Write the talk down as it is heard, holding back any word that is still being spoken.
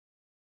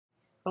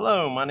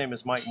Hello, my name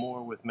is Mike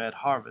Moore with Med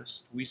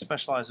Harvest. We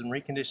specialize in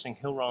reconditioning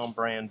Hill-Rom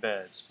brand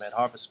beds. Med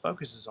Harvest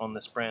focuses on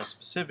this brand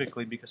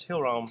specifically because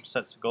Hill-Rom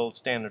sets the gold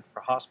standard for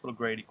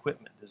hospital-grade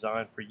equipment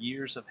designed for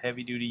years of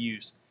heavy-duty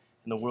use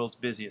in the world's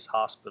busiest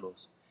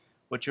hospitals.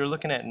 What you're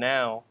looking at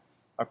now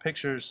are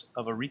pictures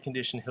of a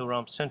reconditioned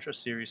Hill-Rom Centra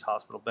series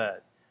hospital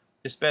bed.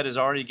 This bed has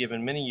already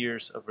given many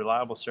years of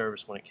reliable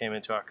service when it came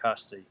into our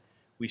custody.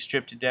 We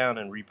stripped it down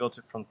and rebuilt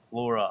it from the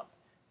floor up.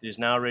 It is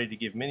now ready to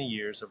give many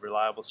years of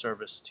reliable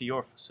service to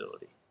your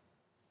facility.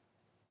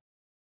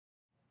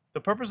 The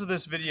purpose of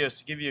this video is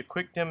to give you a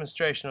quick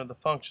demonstration of the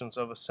functions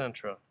of a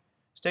Centra.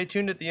 Stay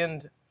tuned at the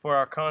end for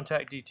our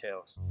contact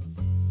details.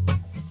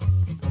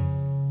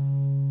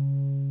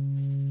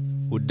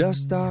 We'll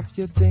dust off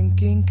your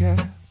thinking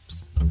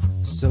caps,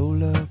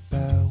 solar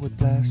powered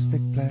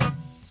plastic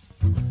plants,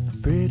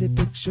 pretty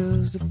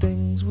pictures of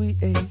things we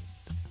ate.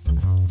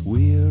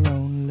 We're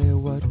only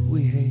what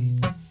we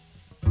hate.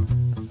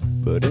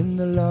 But in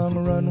the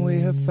long run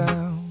we have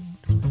found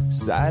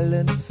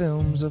silent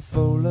films are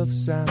full of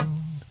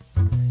sound,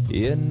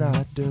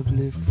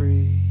 inaudibly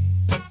free.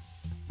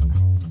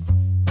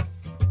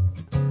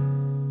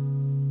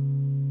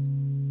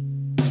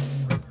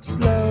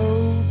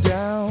 Slow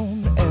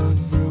down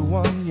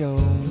everyone, you're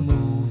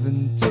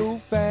moving too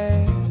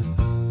fast.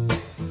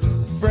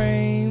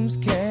 Frames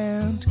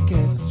can't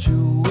catch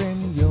you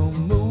when you're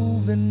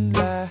moving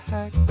like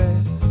that.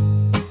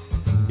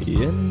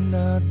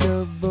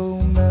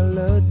 Inaudible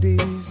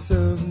melodies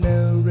of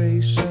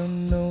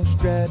narrational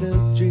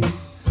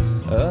strategies,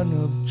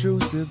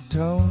 unobtrusive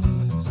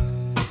tones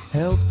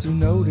help to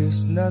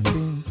notice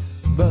nothing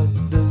but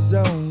the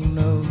zone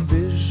of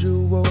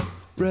visual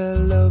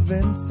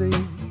relevancy.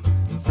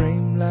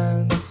 Frame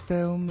lines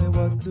tell me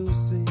what to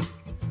see.